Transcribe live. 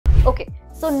Okay,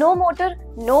 so no motor,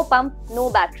 no pump, no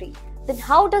battery. Then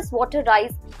how does water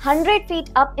rise 100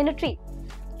 feet up in a tree?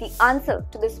 The answer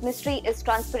to this mystery is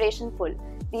transpiration pull,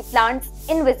 the plant's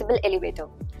invisible elevator.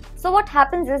 So what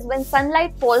happens is when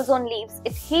sunlight falls on leaves,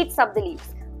 it heats up the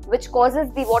leaves, which causes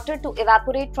the water to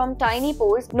evaporate from tiny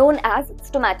pores known as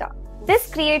stomata.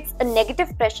 This creates a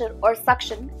negative pressure or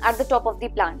suction at the top of the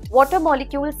plant. Water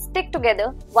molecules stick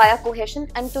together via cohesion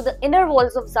and to the inner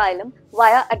walls of xylem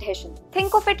via adhesion.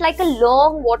 Think of it like a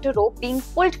long water rope being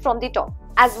pulled from the top.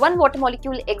 As one water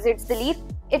molecule exits the leaf,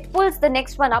 it pulls the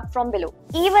next one up from below.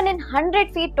 Even in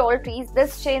 100 feet tall trees,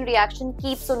 this chain reaction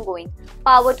keeps on going,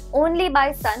 powered only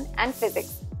by sun and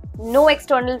physics. No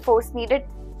external force needed,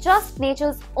 just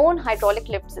nature's own hydraulic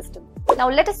lift system. Now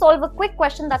let us solve a quick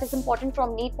question that is important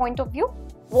from NEET point of view.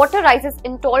 Water rises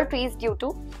in tall trees due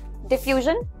to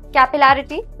diffusion,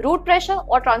 capillarity, root pressure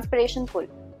or transpiration pull.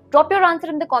 Drop your answer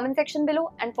in the comment section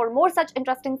below, and for more such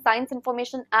interesting science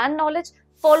information and knowledge,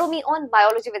 follow me on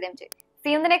Biology with MJ.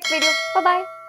 See you in the next video. Bye-bye.